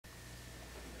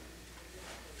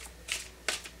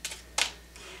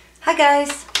Hi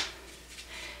guys,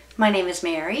 my name is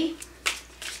Mary.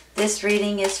 This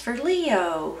reading is for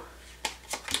Leo.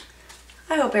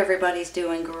 I hope everybody's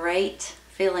doing great,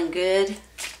 feeling good.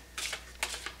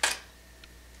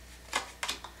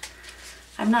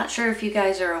 I'm not sure if you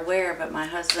guys are aware, but my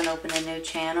husband opened a new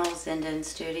channel, Envision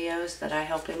Studios, that I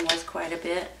help him with quite a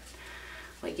bit.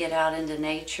 We get out into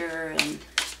nature and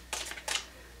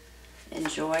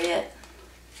enjoy it.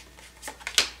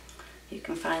 You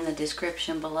can find the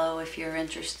description below if you're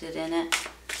interested in it.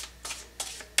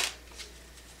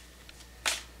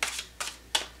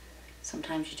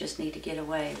 Sometimes you just need to get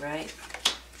away, right?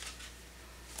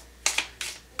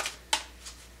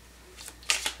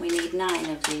 We need 9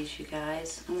 of these, you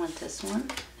guys. I want this one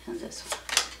and this one.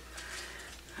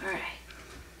 All right.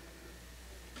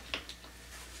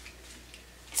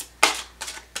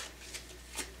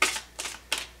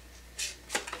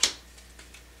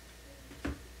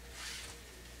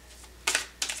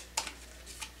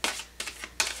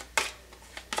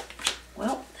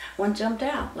 Well, that one jumped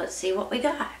out. Let's see what we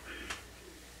got.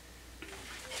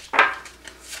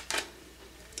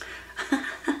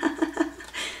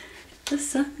 The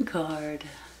Sun card.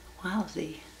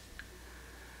 Wowzy.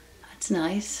 That's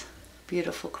nice.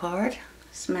 Beautiful card.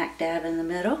 Smack dab in the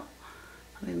middle.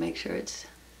 Let me make sure it's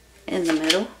in the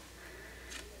middle.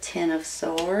 10 of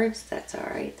Swords. That's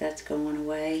alright. That's going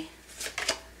away.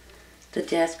 The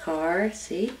Death card.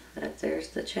 See? There's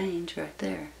the change right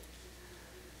there.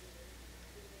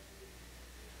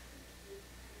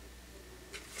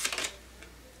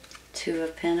 Two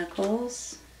of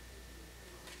Pentacles,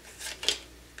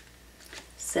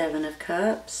 7 of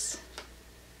Cups,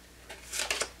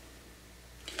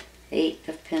 8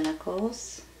 of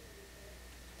Pentacles,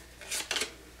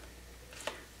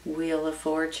 Wheel of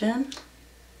Fortune,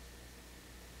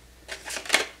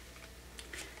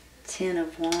 10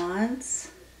 of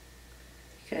Wands.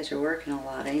 You guys are working a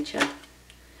lot, ain't you?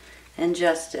 And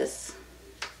Justice.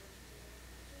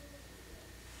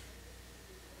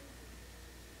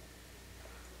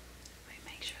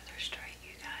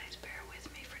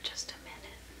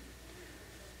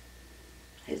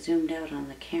 I zoomed out on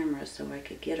the camera so I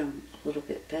could get them a little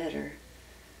bit better.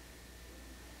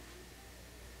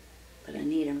 But I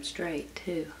need them straight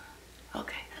too.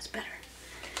 Okay, that's better.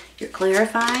 You're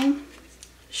clarifying,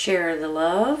 share the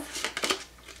love,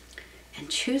 and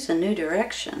choose a new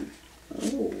direction.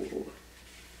 Ooh.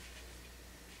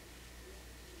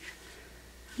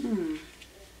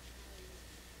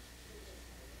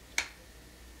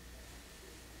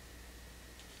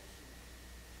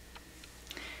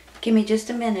 Give me just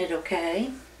a minute,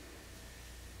 okay?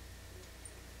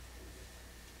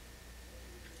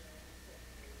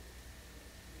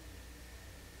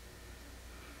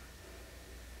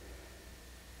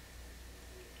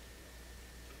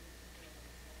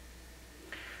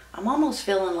 I'm almost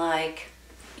feeling like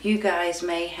you guys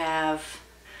may have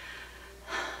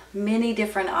many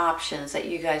different options that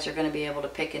you guys are going to be able to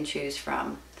pick and choose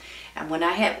from. And when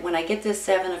I get this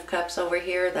 7 of Cups over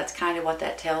here, that's kind of what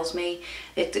that tells me.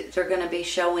 They're going to be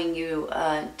showing you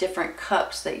different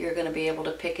cups that you're going to be able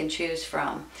to pick and choose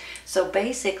from. So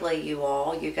basically,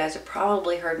 you guys have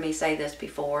probably heard me say this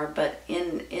before, but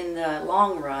in the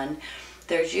long run,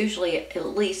 there's usually at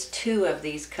least 2 of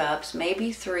these cups,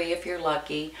 maybe 3 if you're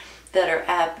lucky, that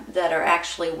are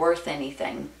actually worth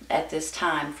anything at this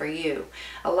time for you.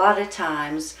 A lot of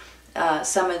times,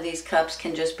 some of these cups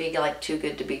can just be like too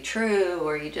good to be true,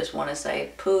 or you just want to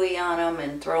say pooey on them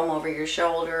and throw them over your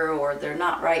shoulder, or they're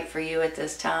not right for you at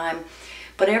this time.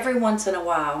 But every once in a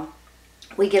while,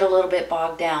 we get a little bit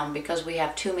bogged down because we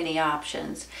have too many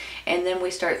options. And then we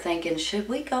start thinking, should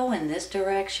we go in this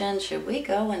direction? Should we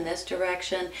go in this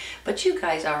direction? But you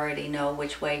guys already know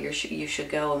which way you should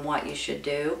go and what you should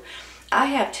do. I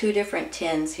have 2 different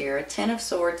 10s here, a 10 of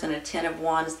Swords and a 10 of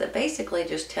Wands, that basically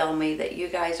just tell me that you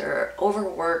guys are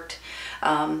overworked,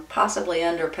 possibly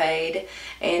underpaid,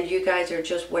 and you guys are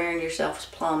just wearing yourselves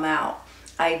plumb out.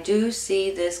 I do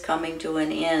see this coming to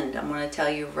an end. I'm going to tell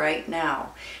you right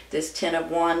now. This 10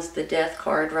 of Wands, the Death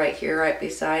card right here, right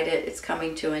beside it, it's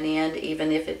coming to an end.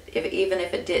 Even if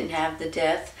it didn't have the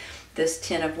Death, this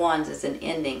 10 of Wands is an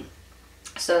ending.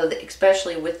 So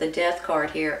especially with the Death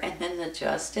card here, and then the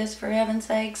Justice, for heaven's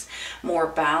sakes, more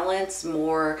balance,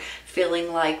 more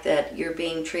feeling like that you're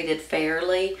being treated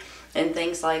fairly and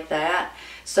things like that.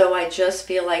 So I just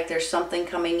feel like there's something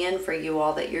coming in for you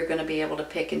all that you're going to be able to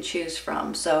pick and choose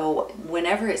from. So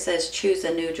whenever it says choose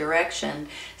a new direction,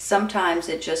 sometimes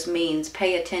it just means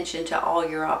pay attention to all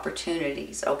your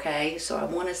opportunities, okay? So I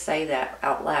want to say that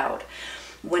out loud.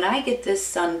 When I get this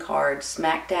Sun card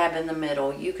smack dab in the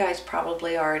middle, you guys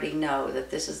probably already know that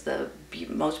this is the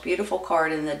most beautiful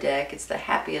card in the deck. It's the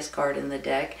happiest card in the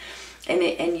deck.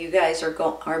 And you guys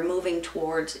are moving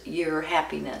towards your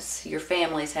happiness, your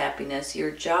family's happiness, your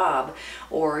job,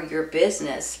 or your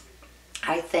business.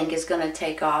 I think is going to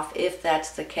take off if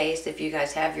that's the case, if you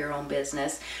guys have your own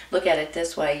business. Look at it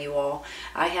this way, you all.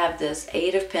 I have this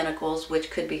Eight of Pentacles, which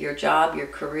could be your job, your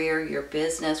career, your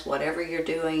business, whatever you're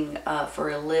doing for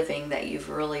a living that you're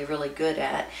really, really good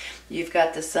at. You've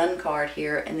got the Sun card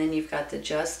here, and then you've got the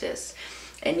Justice.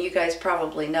 And you guys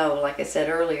probably know, like I said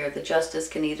earlier, the Justice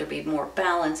can either be more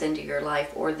balance into your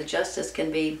life, or the Justice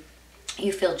can be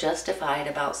you feel justified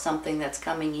about something that's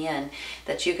coming in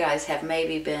that you guys have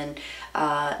maybe been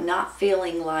not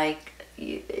feeling like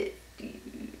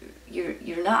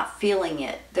you're not feeling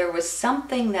it. There was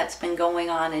something that's been going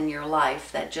on in your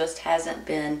life that just hasn't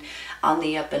been on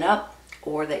the up and up,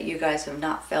 or that you guys have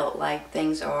not felt like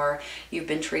things are, you've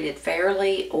been treated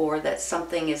fairly, or that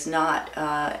something is not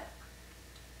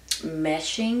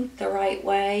meshing the right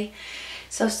way.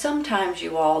 So sometimes,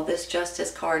 you all, this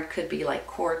Justice card could be like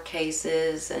court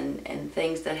cases and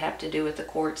things that have to do with the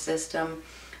court system.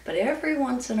 But every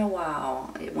once in a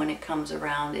while, when it comes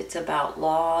around, it's about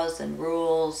laws and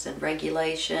rules and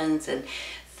regulations and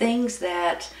things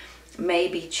that may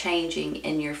be changing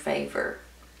in your favor.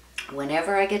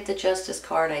 Whenever I get the Justice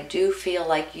card, I do feel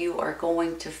like you are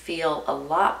going to feel a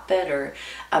lot better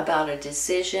about a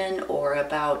decision, or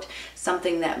about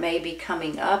something that may be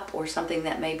coming up, or something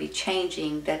that may be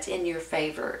changing that's in your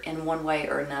favor in one way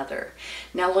or another.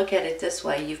 Now look at it this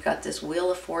way. You've got this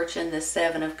Wheel of Fortune, this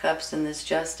Seven of Cups, and this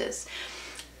Justice.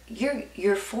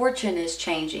 Your fortune is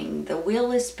changing. The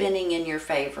wheel is spinning in your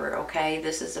favor, okay?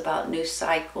 This is about new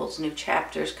cycles, new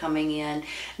chapters coming in,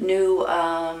 new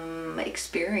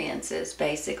experiences,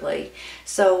 basically.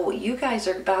 So you guys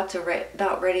are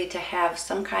about ready to have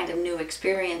some kind of new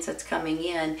experience that's coming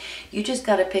in. You just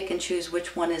got to pick and choose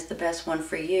which one is the best one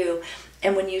for you.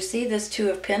 And when you see this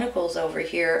Two of Pentacles over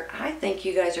here, I think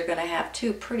you guys are going to have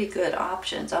two pretty good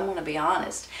options. I'm going to be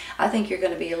honest. I think you're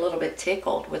going to be a little bit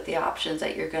tickled with the options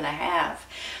that you're going to have.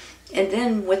 And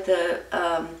then with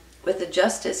the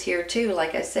Justice here too,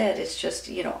 like I said, it's just,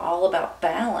 you know, all about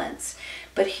balance.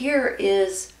 But here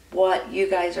is what you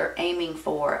guys are aiming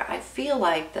for. I feel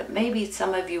like that maybe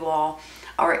some of you all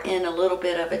are in a little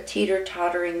bit of a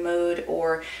teeter-tottering mood,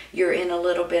 or you're in a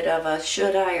little bit of a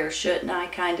should I or shouldn't I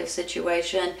kind of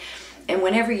situation. And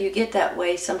whenever you get that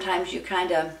way, sometimes you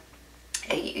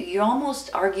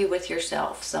almost argue with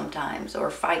yourself sometimes,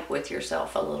 or fight with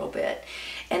yourself a little bit.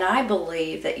 And I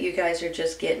believe that you guys are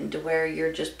just getting to where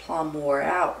you're just plumb wore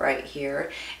out right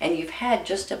here, and you've had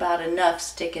just about enough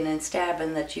sticking and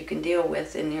stabbing that you can deal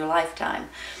with in your lifetime.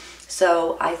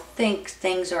 So I think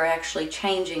things are actually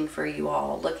changing for you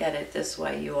all. Look at it this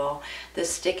way, you all. This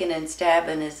sticking and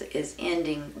stabbing is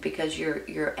ending, because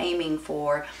you're aiming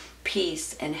for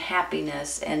peace and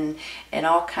happiness and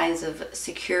all kinds of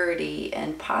security,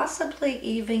 and possibly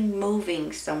even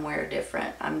moving somewhere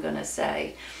different, I'm going to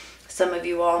say. Some of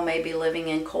you all may be living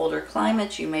in colder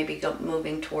climates. You may be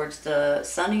moving towards the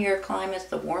sunnier climates,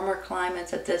 the warmer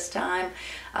climates at this time.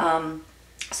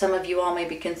 Some of you all may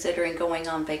be considering going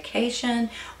on vacation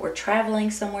or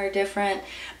traveling somewhere different.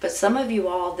 But some of you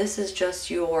all, this is just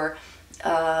your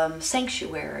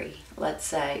sanctuary, let's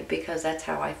say, because that's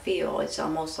how I feel. It's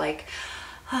almost like,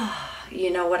 you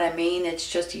know what I mean?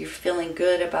 It's just you're feeling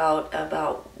good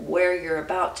about where you're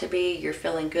about to be. You're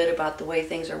feeling good about the way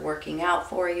things are working out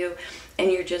for you. And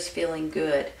you're just feeling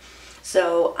good.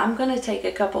 So I'm going to take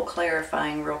a couple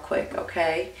clarifying real quick,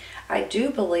 okay? I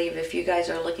do believe if you guys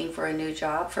are looking for a new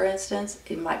job, for instance,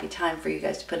 it might be time for you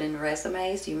guys to put in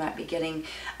resumes. You might be getting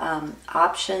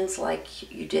options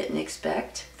like you didn't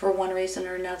expect for one reason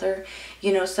or another.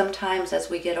 You know, sometimes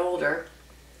as we get older,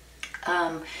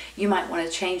 you might want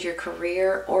to change your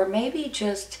career, or maybe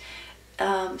just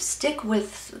stick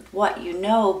with what you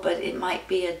know, but it might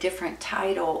be a different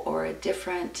title or a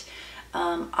different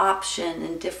option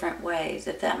in different ways,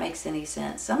 if that makes any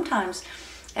sense. Sometimes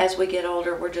as we get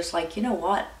older, we're just like, you know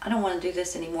what, I don't want to do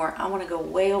this anymore. I want to go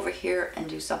way over here and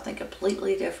do something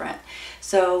completely different.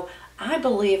 So I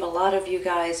believe a lot of you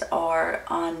guys are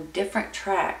on different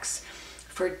tracks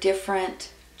for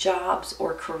different jobs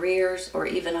or careers or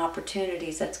even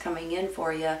opportunities that's coming in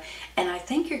for you. And I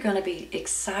think you're going to be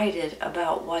excited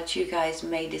about what you guys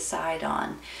may decide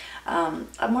on. I'm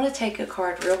going to take a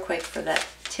card real quick for that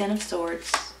Ten of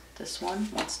Swords. This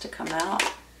one wants to come out.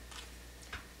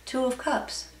 Two of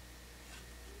Cups.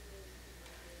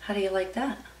 How do you like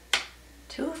that?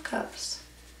 Two of Cups.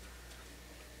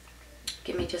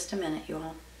 Give me just a minute, you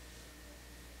all.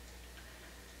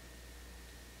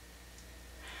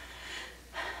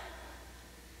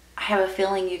 I have a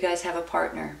feeling you guys have a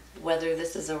partner, whether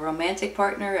this is a romantic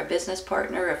partner, a business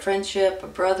partner, a friendship, a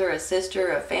brother, a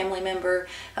sister, a family member,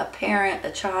 a parent, a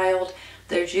child.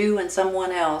 There's you and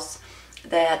someone else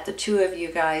that the two of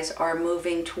you guys are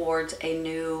moving towards a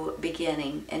new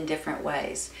beginning in different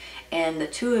ways. And the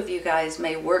two of you guys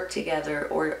may work together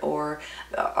or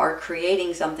are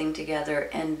creating something together,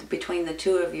 and between the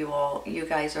two of you all, you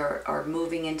guys are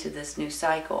moving into this new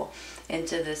cycle,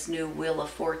 into this new wheel of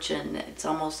fortune. It's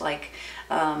almost like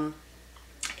I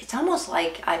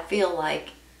feel like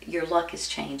your luck is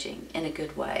changing in a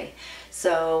good way.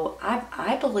 So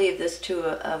I believe this Two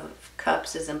of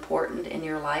Cups is important in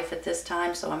your life at this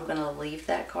time, so I'm going to leave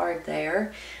that card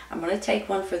there. I'm going to take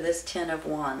one for this Ten of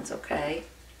Wands, okay?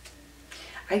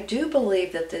 I do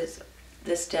believe that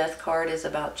this Death card is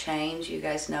about change. You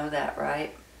guys know that,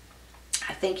 right?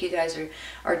 I think you guys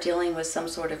are dealing with some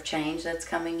sort of change that's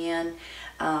coming in.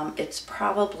 It's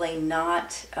probably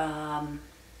not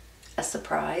a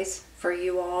surprise for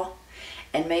you all.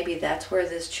 And maybe that's where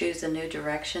this choose a new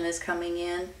direction is coming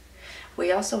in.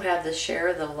 We also have the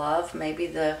share the love. Maybe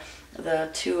the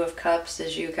Two of Cups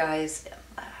is you guys,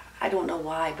 I don't know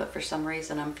why, but for some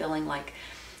reason I'm feeling like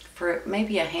for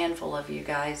maybe a handful of you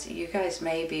guys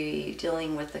may be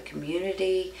dealing with the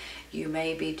community. You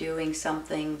may be doing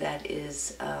something that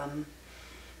is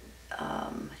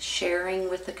sharing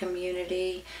with the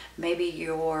community. Maybe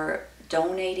you're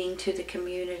donating to the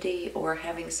community or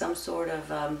having some sort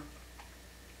of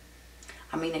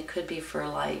I mean, it could be for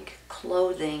like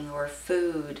clothing or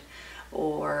food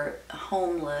or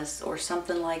homeless or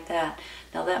something like that.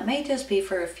 Now that may just be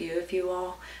for a few of you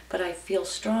all, but I feel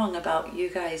strong about you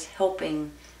guys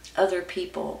helping other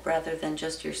people rather than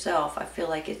just yourself. I feel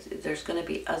like there's going to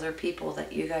be other people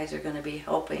that you guys are going to be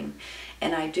helping.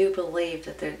 And I do believe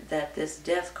that this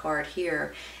Death card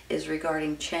here is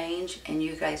regarding change and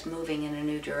you guys moving in a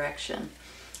new direction.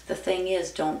 The thing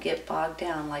is, don't get bogged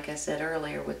down, like I said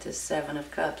earlier, with this Seven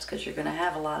of Cups, because you're going to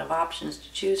have a lot of options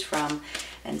to choose from,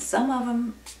 and some of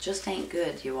them just ain't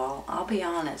good, you all. I'll be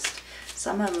honest.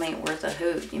 Some of them ain't worth a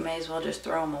hoot. You may as well just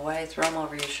throw them away, throw them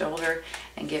over your shoulder,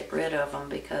 and get rid of them,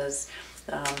 because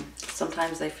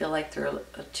sometimes they feel like they're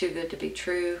too good to be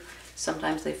true.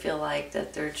 Sometimes they feel like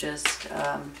that they're just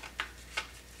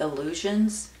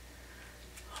illusions.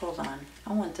 Hold on.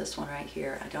 I want this one right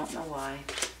here. I don't know why.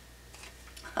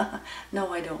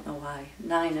 No, I don't know why.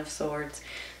 Nine of Swords.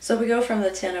 So we go from the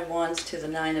Ten of Wands to the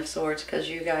Nine of Swords because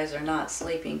you guys are not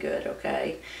sleeping good,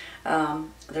 okay?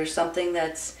 There's something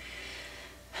that's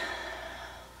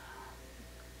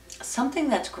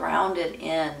grounded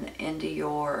into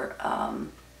your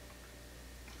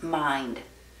mind.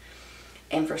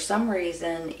 And for some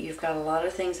reason, you've got a lot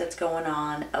of things that's going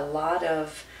on, a lot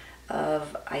of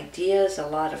ideas, a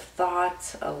lot of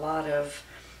thoughts, a lot of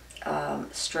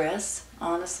stress,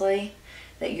 honestly,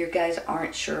 that you guys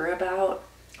aren't sure about.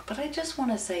 But I just want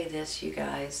to say this, you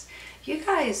guys,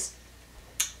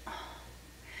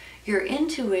 your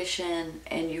intuition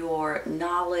and your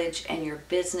knowledge and your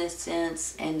business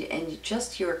sense and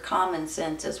just your common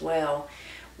sense as well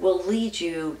will lead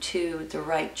you to the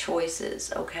right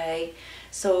choices, okay?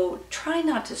 So try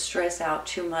not to stress out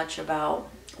too much about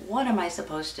what am I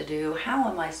supposed to do? How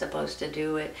am I supposed to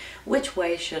do it? Which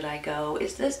way should I go?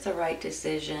 Is this the right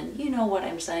decision? You know what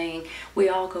I'm saying? We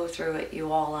all go through it,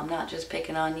 you all. I'm not just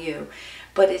picking on you.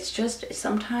 But it's just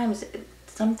sometimes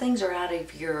some things are out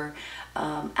of your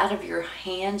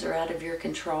hands or out of your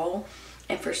control.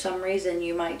 And for some reason,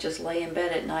 you might just lay in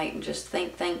bed at night and just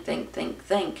think.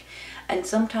 And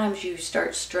sometimes you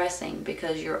start stressing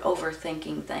because you're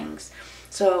overthinking things.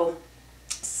 So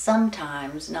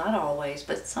sometimes, not always,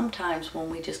 but sometimes when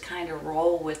we just kind of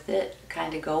roll with it,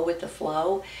 kind of go with the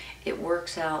flow, it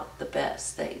works out the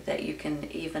best that you can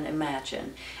even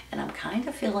imagine. And I'm kind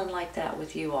of feeling like that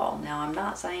with you all. Now, I'm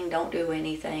not saying don't do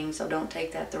anything, so don't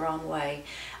take that the wrong way.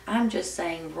 I'm just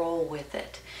saying roll with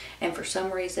it. And for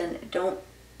some reason, don't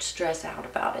stress out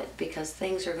about it because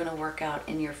things are going to work out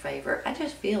in your favor. I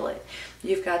just feel it.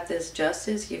 You've got this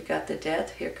Justice, you've got the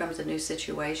Death. Here comes a new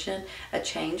situation, a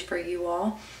change for you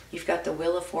all. You've got the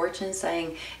Wheel of Fortune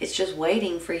saying it's just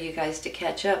waiting for you guys to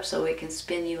catch up so it can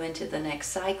spin you into the next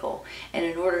cycle. And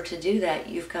in order to do that,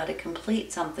 you've got to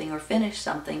complete something or finish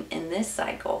something in this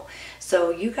cycle. So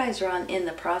you guys are in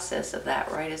the process of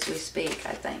that right as we speak,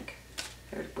 I think.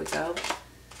 There we go.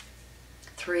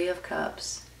 Three of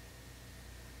Cups.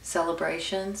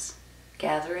 Celebrations,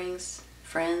 gatherings,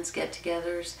 friends,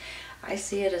 get-togethers. I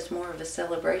see it as more of a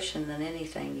celebration than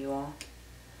anything, you all.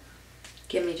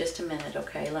 Give me just a minute,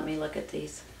 okay? Let me look at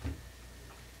these.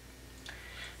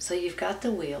 So you've got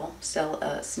the Wheel,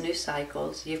 new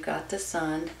cycles. You've got the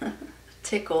Sun,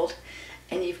 tickled.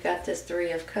 And you've got this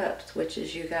Three of Cups, which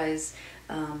is you guys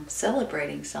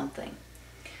celebrating something.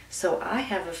 So I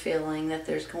have a feeling that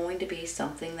there's going to be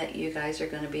something that you guys are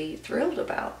going to be thrilled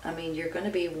about. I mean, you're going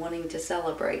to be wanting to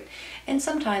celebrate. And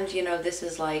sometimes, you know, this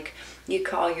is like you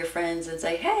call your friends and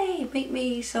say, hey, meet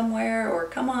me somewhere, or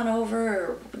come on over,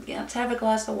 or, you know, let's have a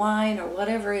glass of wine, or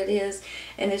whatever it is.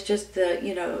 And it's just the,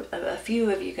 you know, a few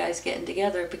of you guys getting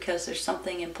together because there's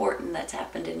something important that's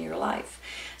happened in your life.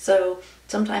 So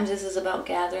sometimes this is about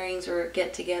gatherings or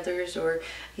get-togethers, or,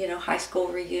 you know, high school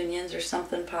reunions or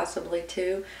something possibly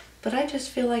too. But I just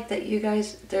feel like that you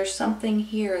guys, there's something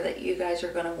here that you guys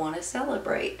are going to want to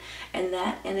celebrate. And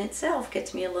that in itself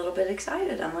gets me a little bit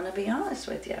excited. I'm going to be honest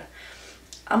with you.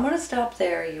 I'm going to stop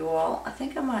there, you all. I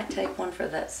think I might take one for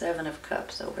that Seven of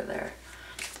Cups over there.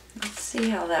 Let's see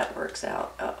how that works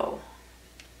out. Uh-oh.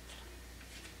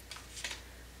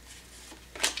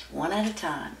 One at a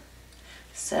time.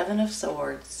 Seven of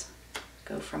Swords.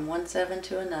 Go from one seven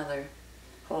to another.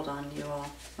 Hold on, you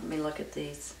all. Let me look at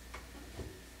these.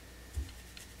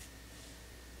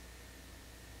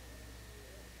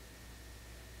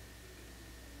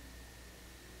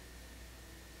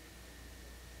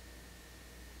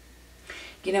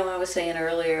 You know, I was saying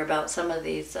earlier about some of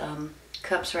these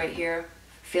cups right here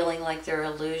feeling like they're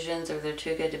illusions or they're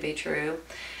too good to be true.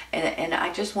 And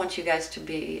I just want you guys to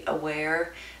be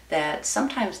aware that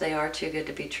sometimes they are too good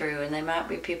to be true, and they might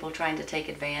be people trying to take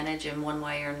advantage in one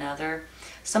way or another.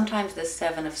 Sometimes this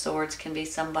Seven of Swords can be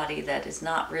somebody that is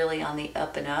not really on the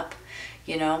up and up,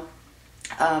 you know.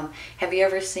 Have you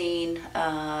ever seen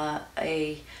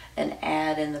an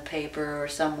ad in the paper or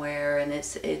somewhere, and it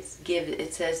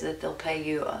says that they'll pay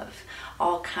you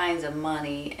all kinds of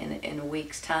money in a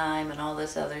week's time and all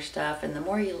this other stuff, and the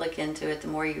more you look into it, the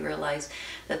more you realize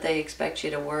that they expect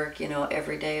you to work, you know,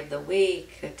 every day of the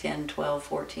week, 10, 12,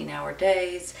 14-hour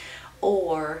days,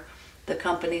 or the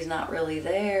company's not really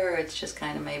there, it's just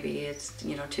kind of maybe it's,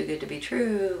 you know, too good to be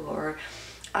true. Or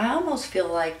I almost feel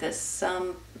like that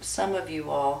some of you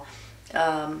all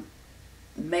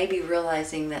may be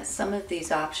realizing that some of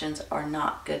these options are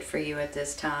not good for you at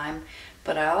this time.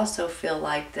 But I also feel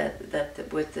like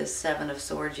that with this Seven of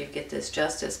Swords, you get this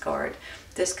Justice card.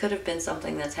 This could have been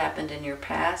something that's happened in your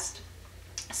past,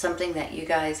 something that you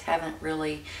guys haven't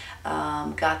really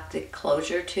got the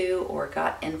closure to or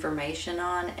got information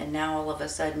on, and now all of a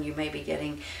sudden you may be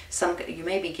gaining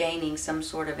some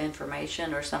sort of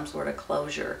information or some sort of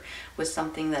closure with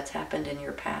something that's happened in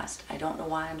your past. I don't know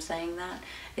why I'm saying that.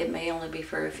 It may only be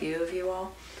for a few of you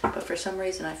all, but for some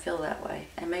reason I feel that way.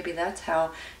 And maybe that's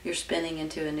how you're spinning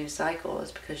into a new cycle,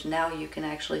 is because now you can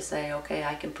actually say, okay,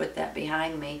 I can put that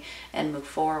behind me and move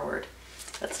forward.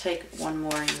 Let's take one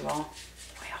more, you all.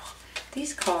 Wow,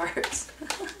 these cards.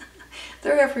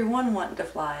 They're every one wanting to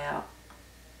fly out.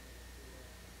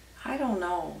 I don't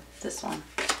know. This one.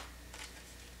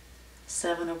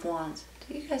 Seven of Wands.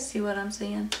 Do you guys see what I'm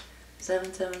seeing?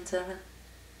 777.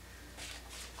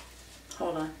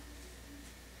 Hold on.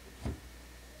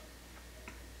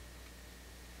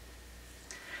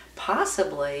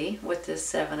 Possibly with this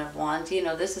Seven of Wands, you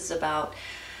know, this is about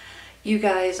you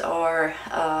guys are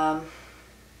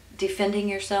defending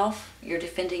yourself, you're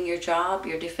defending your job,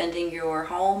 you're defending your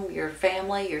home, your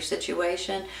family, your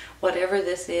situation, whatever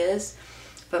this is.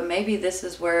 But maybe this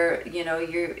is where, you know,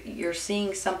 you're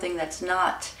seeing something that's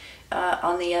not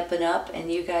on the up and up,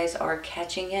 and you guys are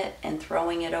catching it and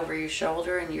throwing it over your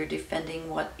shoulder, and you're defending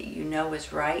what you know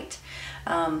is right.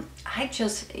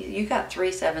 You got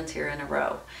 3 sevens here in a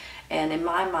row, and in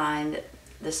my mind,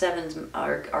 the sevens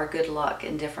are good luck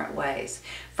in different ways.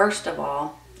 First of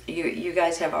all, you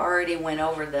guys have already went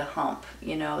over the hump.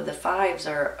 You know, the fives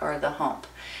are the hump,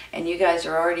 and you guys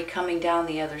are already coming down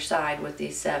the other side with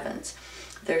these sevens.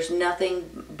 There's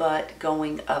nothing but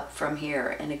going up from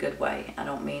here in a good way. I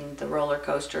don't mean the roller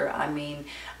coaster. I mean,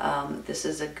 this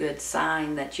is a good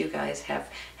sign that you guys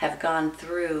have gone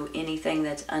through anything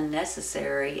that's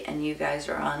unnecessary, and you guys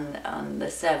are on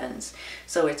the sevens.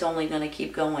 So it's only going to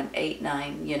keep going, 8,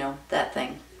 9, you know, that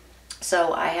thing.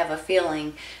 So I have a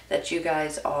feeling that you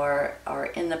guys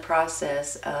are in the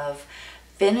process of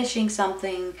finishing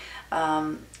something.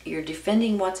 You're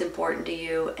defending what's important to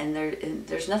you, and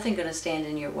there's nothing going to stand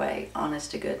in your way,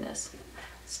 honest to goodness.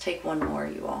 Let's take one more,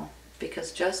 you all,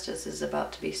 because justice is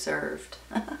about to be served.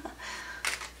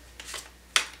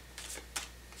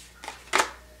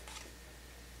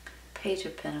 Page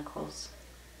of Pentacles.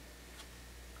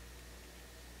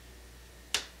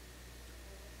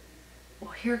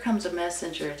 Well, here comes a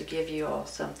messenger to give you all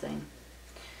something.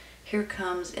 here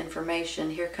comes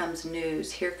information, here comes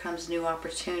news, here comes new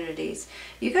opportunities.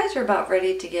 You guys are about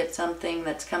ready to get something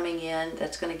that's coming in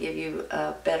that's going to give you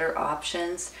better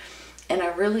options. And I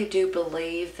really do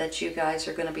believe that you guys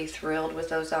are going to be thrilled with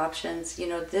those options. You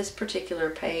know, this particular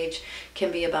page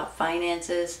can be about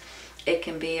finances. It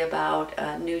can be about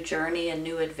a new journey, a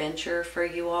new adventure for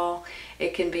you all.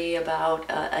 It can be about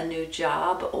a new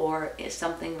job or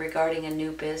something regarding a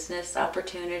new business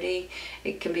opportunity.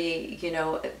 It can be, you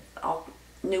know, all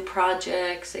new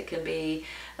projects. It can be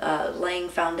laying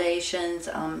foundations.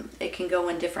 It can go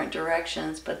in different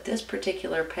directions, but this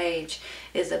particular page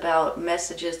is about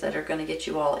messages that are going to get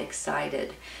you all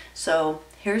excited. So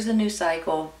here's a new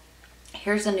cycle.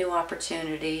 Here's a new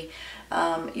opportunity.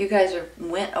 You guys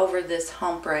went over this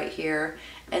hump right here,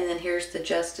 and then here's the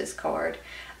Justice card.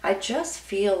 I just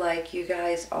feel like you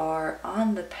guys are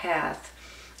on the path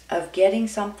of getting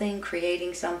something,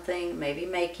 creating something, maybe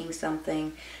making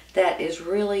something that is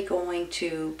really going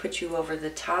to put you over the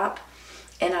top.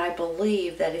 And I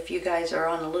believe that if you guys are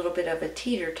on a little bit of a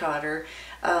teeter-totter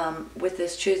with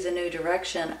this choose a new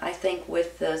direction, I think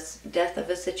with this death of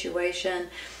a situation,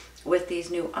 with these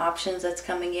new options that's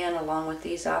coming in, along with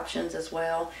these options as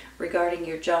well regarding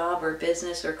your job or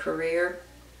business or career,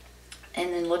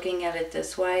 and then looking at it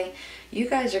this way, you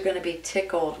guys are going to be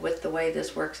tickled with the way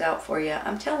this works out for you.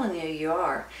 I'm telling you, you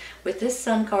are. With this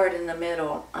Sun card in the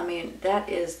middle, I mean, that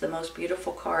is the most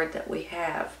beautiful card that we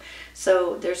have.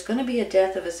 So there's going to be a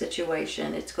death of a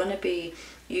situation. It's going to be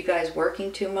you guys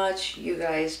working too much, you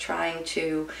guys trying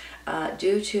to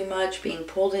do too much, being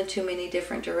pulled in too many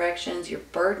different directions. You're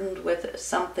burdened with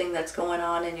something that's going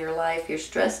on in your life. You're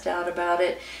stressed out about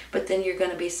it, but then you're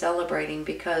going to be celebrating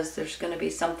because there's going to be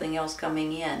something else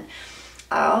coming in.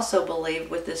 I also believe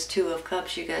with this Two of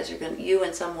Cups, you guys are going to, you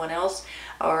and someone else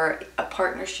are a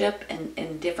partnership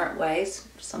in different ways.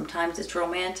 Sometimes it's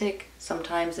romantic,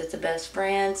 sometimes it's a best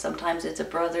friend, sometimes it's a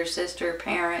brother, sister,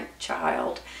 parent,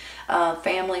 child,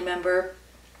 family member.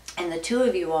 And the two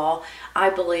of you all, I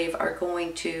believe, are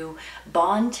going to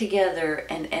bond together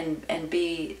and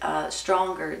be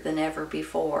stronger than ever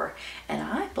before. And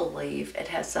I believe it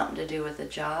has something to do with a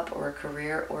job or a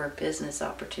career or a business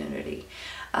opportunity.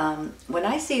 When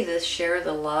I see this share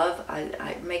the love,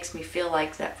 it makes me feel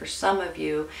like that for some of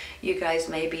you, you guys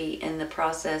may be in the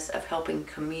process of helping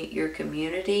your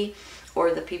community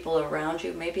or the people around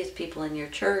you. Maybe it's people in your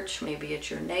church, maybe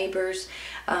it's your neighbors,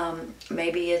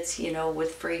 maybe it's, you know,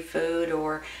 with free food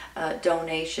or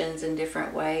donations in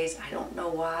different ways. I don't know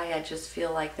why, I just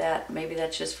feel like that. Maybe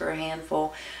that's just for a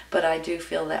handful, but I do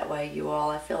feel that way, you all.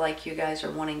 I feel like you guys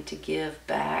are wanting to give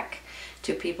back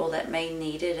to people that may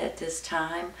need it at this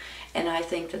time, and I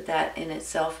think that that in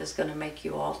itself is going to make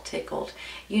you all tickled.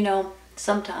 You know,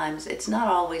 sometimes it's not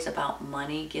always about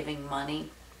money, giving money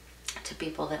to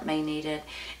people that may need it.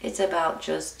 It's about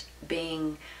just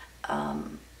being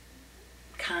kind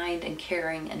and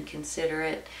caring and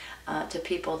considerate to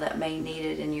people that may need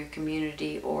it in your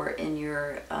community or in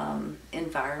your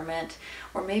environment,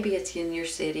 or maybe it's in your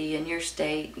city, in your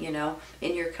state, you know,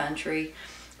 in your country.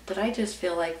 But I just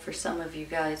feel like for some of you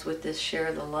guys with this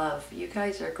share the love, you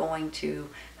guys are going to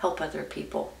help other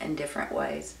people in different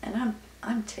ways. And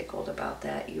I'm tickled about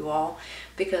that, you all,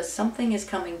 because something is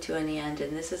coming to an end,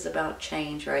 and this is about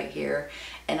change right here.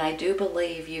 And I do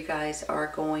believe you guys are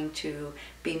going to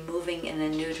be moving in a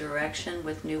new direction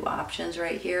with new options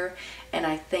right here. And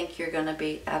I think you're going to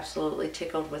be absolutely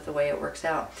tickled with the way it works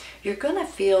out. You're going to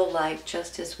feel like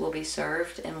justice will be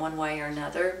served in one way or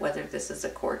another, whether this is a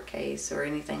court case or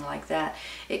anything like that.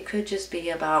 It could just be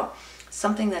about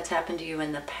something that's happened to you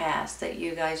in the past that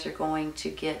you guys are going to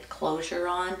get closure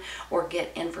on or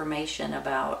get information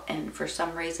about, and for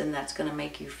some reason that's going to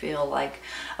make you feel like,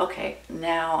 okay,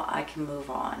 now I can move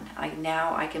on.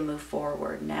 Now I can move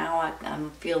forward. Now I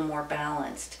feel more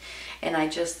balanced, and I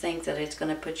just think that it's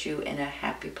going to put you in a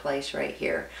happy place right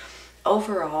here.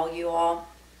 Overall, you all,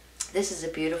 this is a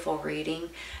beautiful reading.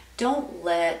 Don't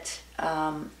let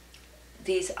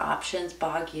these options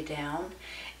bog you down.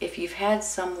 If you've had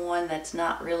someone that's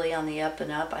not really on the up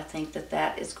and up, I think that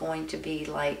that is going to be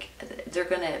like, they're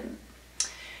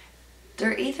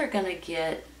either going to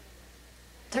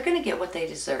get what they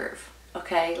deserve.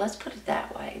 Okay, let's put it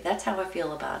that way. That's how I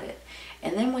feel about it.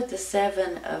 And then with the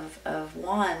Seven of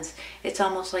Wands, it's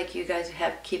almost like you guys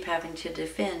keep having to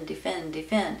defend.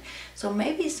 So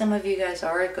maybe some of you guys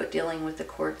are dealing with the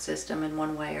court system in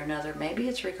one way or another. Maybe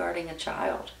it's regarding a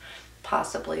child,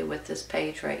 possibly with this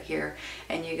page right here,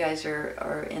 and you guys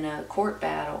are in a court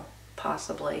battle,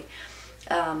 possibly.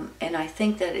 And I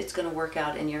think that it's going to work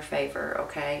out in your favor,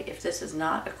 okay? If this is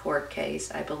not a court case,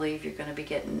 I believe you're going to be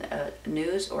getting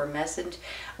news or message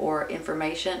or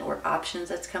information or options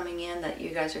that's coming in that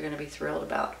you guys are going to be thrilled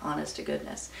about, honest to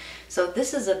goodness. So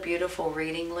this is a beautiful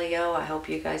reading, Leo. I hope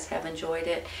you guys have enjoyed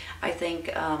it. I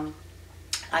think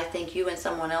you and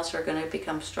someone else are going to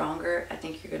become stronger. I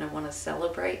think you're going to want to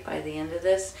celebrate by the end of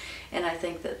this. And I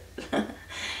think that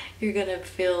you're going to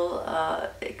feel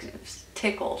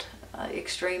tickled.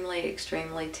 Extremely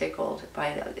tickled by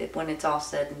it when it's all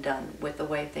said and done with the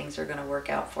way things are going to work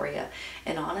out for you.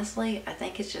 And honestly, I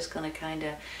think it's just going to kind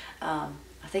of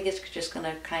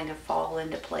fall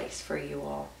into place for you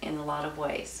all in a lot of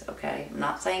ways, okay? I'm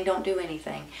not saying don't do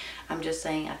anything. I'm just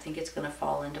saying I think it's going to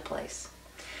fall into place.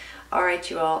 All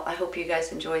right, you all, I hope you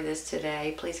guys enjoyed this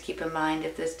today. Please keep in mind,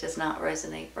 if this does not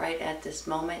resonate right at this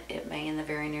moment, it may in the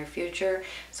very near future.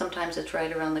 Sometimes it's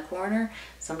right around the corner.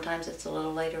 Sometimes it's a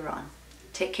little later on.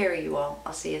 Take care, you all.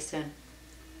 I'll see you soon.